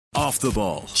Off the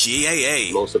Ball.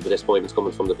 GAA. Most of the disappointment's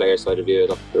coming from the players' side of view.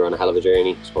 Look, they're on a hell of a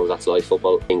journey. I suppose that's life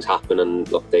football. Things happen,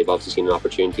 and look, they've obviously seen an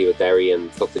opportunity with Derry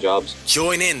and took the jobs.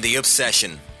 Join in the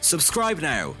obsession. Subscribe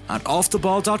now at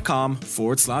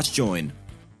offtheball.com/join.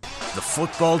 The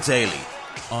Football Daily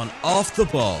on Off the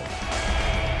Ball.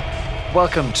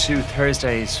 Welcome to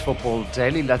Thursday's Football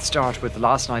Daily. Let's start with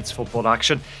last night's football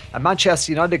action. And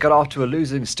Manchester United got off to a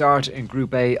losing start in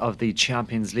Group A of the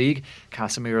Champions League.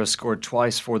 Casemiro scored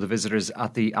twice for the visitors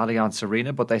at the Allianz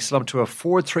Arena, but they slumped to a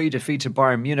 4-3 defeat to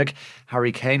Bayern Munich.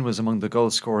 Harry Kane was among the goal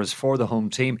scorers for the home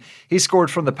team. He scored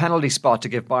from the penalty spot to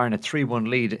give Bayern a 3-1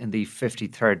 lead in the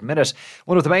 53rd minute.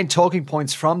 One of the main talking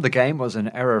points from the game was an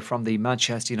error from the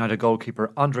Manchester United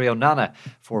goalkeeper Andre Onana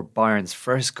for Bayern's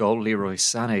first goal. Leroy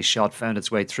Sané's shot found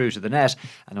its way through to the net,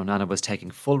 and Onana was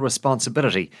taking full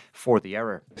responsibility for the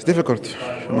error. It's difficult,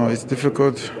 it's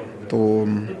difficult to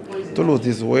lose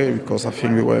this way, because I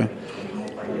think we were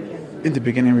in the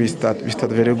beginning we start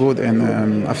very good,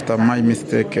 and after my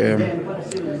mistake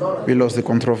we lost the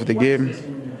control of the game.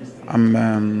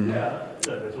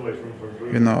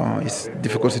 It's a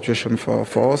difficult situation for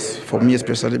us, for me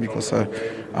especially, because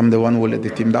I'm the one who let the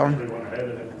team down,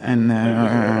 and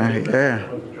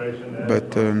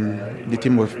but the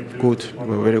team was good,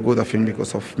 were very good, I think,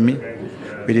 because of me.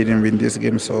 We didn't win this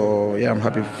game, so I'm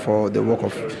happy for the work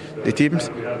of the teams,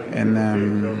 and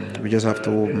we just have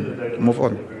to move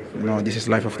on. This is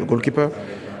life of the goalkeeper,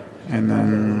 and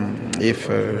if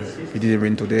we didn't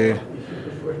win today,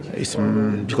 it's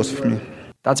because of me.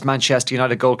 That's Manchester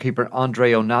United goalkeeper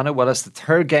Andre Onana. Well, it's the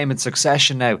third game in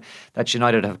succession now that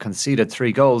United have conceded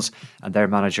 3 goals, and their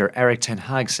manager Erik ten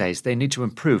Hag says they need to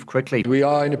improve quickly. We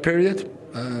are in a period,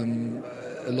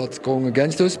 a lot going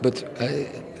against us, but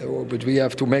we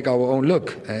have to make our own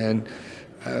luck. And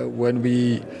when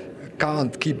we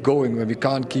can't keep going, when we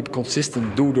can't keep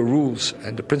consistent, do the rules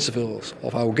and the principles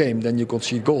of our game, then you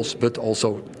concede goals, but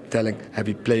also have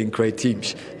we playing great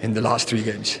teams in the last 3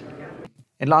 games.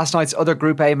 In last night's other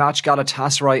Group A match,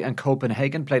 Galatasaray and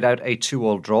Copenhagen played out a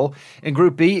 2-2 draw. In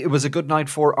Group B, it was a good night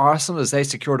for Arsenal as they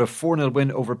secured a 4-0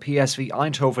 win over PSV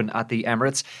Eindhoven at the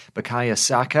Emirates. Bukayo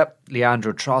Saka,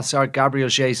 Leandro Trossard, Gabriel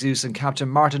Jesus and captain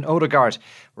Martin Odegaard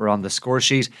were on the score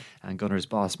sheet, and Gunners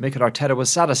boss Mikel Arteta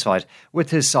was satisfied with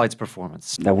his side's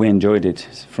performance. That we enjoyed it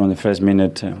from the first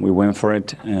minute. We went for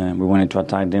it. We wanted to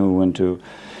attack them. We wanted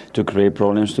to create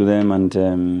problems to them, and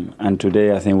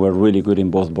today I think we're really good in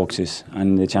both boxes.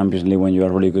 And in the Champions League, when you are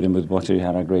really good in both boxes, you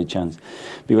had a great chance.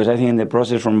 Because I think in the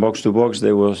process from box to box,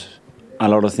 there was a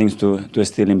lot of things to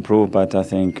still improve, but I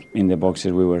think in the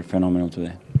boxes we were phenomenal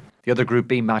today. The other Group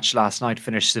B match last night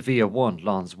finished Sevilla 1,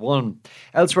 Lens 1.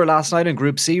 Elsewhere last night in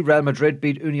Group C, Real Madrid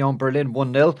beat Union Berlin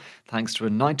 1-0 thanks to a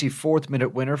 94th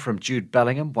minute winner from Jude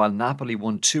Bellingham, while Napoli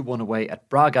won 2-1 away at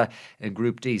Braga. In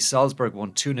Group D, Salzburg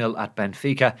won 2-0 at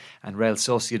Benfica, and Real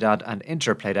Sociedad and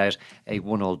Inter played out a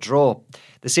 1-1 draw.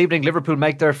 This evening, Liverpool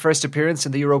make their first appearance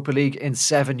in the Europa League in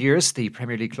 7 years. The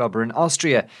Premier League club are in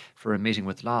Austria for a meeting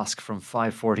with LASK from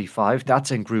 5:45.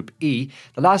 That's in Group E.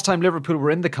 The last time Liverpool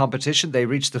were in the competition, they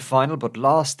reached the final but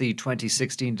lost the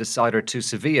 2016 decider to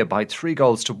Sevilla by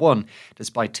 3-1,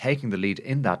 despite taking the lead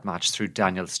in that match through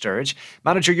Daniel Sturridge.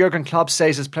 Manager Jurgen Klopp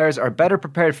says his players are better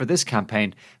prepared for this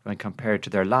campaign when compared to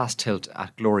their last tilt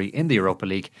at glory in the Europa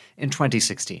League in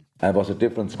 2016. It was a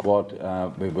different squad.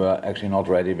 We were actually not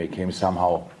ready. We came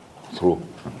somehow through.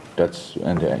 That's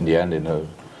in the end, in the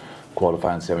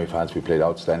quarterfinals, semi-finals, we played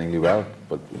outstandingly well.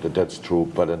 But that's true.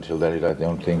 But until then, I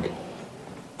don't think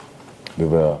we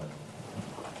were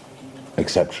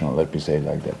exceptional. Let me say it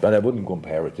like that. But I wouldn't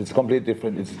compare it. It's completely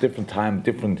different. It's a different time,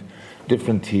 different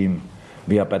team.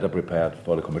 We are better prepared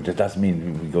for the competition. It doesn't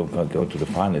mean we go to the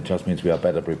final. It just means we are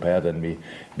better prepared, and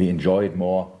we enjoy it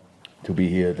more to be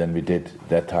here than we did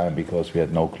that time, because we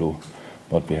had no clue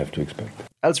what we have to expect.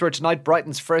 Elsewhere tonight,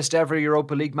 Brighton's first ever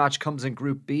Europa League match comes in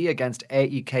Group B against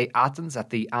AEK Athens at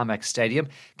the Amex Stadium.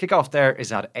 Kick-off there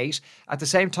is at 8. At the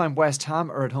same time, West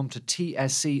Ham are at home to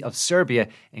TSC of Serbia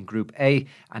in Group A,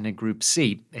 and in Group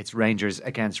C, it's Rangers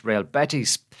against Real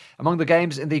Betis. Among the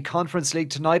games in the Conference League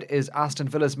tonight is Aston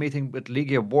Villa's meeting with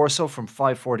Legia Warsaw from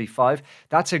 5:45.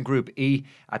 That's in Group E.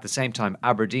 At the same time,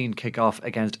 Aberdeen kick off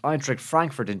against Eintracht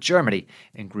Frankfurt in Germany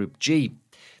in Group G.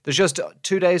 There's just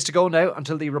 2 days to go now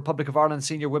until the Republic of Ireland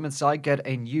senior women's side get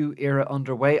a new era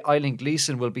underway. Eileen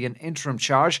Gleeson will be in interim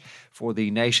charge for the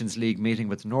Nations League meeting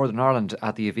with Northern Ireland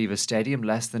at the Aviva Stadium,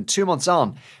 less than 2 months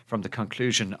on from the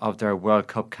conclusion of their World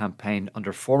Cup campaign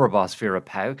under former boss Vera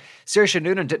Pauw. Saoirse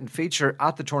Noonan didn't feature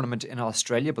at the tournament in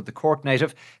Australia, but the Cork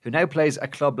native, who now plays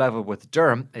at club level with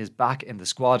Durham, is back in the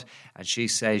squad, and she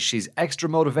says she's extra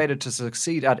motivated to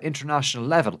succeed at international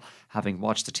level, having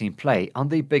watched the team play on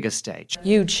the biggest stage.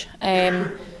 Huge.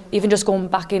 Even just going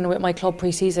back in with my club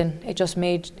pre-season, it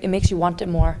makes you want it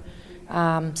more.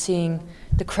 Seeing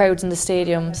the crowds in the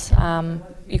stadiums,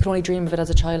 you can only dream of it as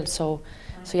a child. So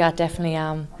yeah, definitely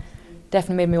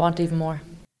made me want it even more.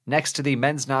 Next to the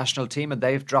men's national team, and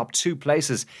they've dropped 2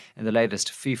 places in the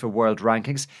latest FIFA World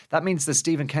Rankings. That means the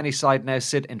Stephen Kenny side now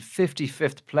sit in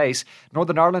 55th place.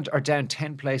 Northern Ireland are down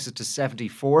 10 places to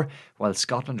 74, while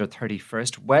Scotland are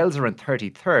 31st. Wales are in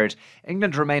 33rd.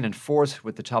 England remain in 4th,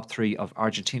 with the top 3 of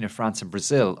Argentina, France and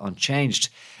Brazil unchanged.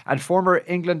 And former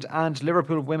England and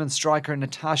Liverpool women's striker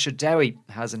Natasha Dowie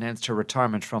has announced her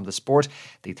retirement from the sport.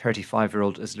 The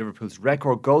 35-year-old is Liverpool's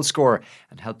record goal scorer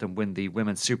and helped them win the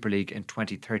Women's Super League in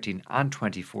 2013 and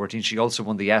 2014. She also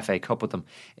won the FA Cup with them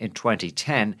in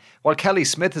 2010. While Kelly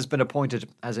Smith has been appointed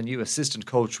as a new assistant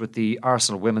coach with the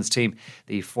Arsenal women's team,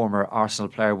 the former Arsenal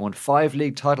player won 5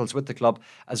 league titles with the club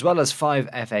as well as 5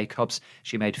 FA Cups.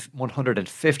 She made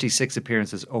 156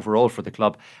 appearances overall for the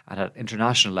club, and at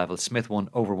international level Smith won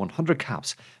over 100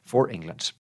 caps for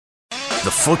England.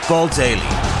 The Football Daily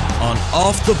on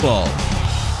Off the Ball.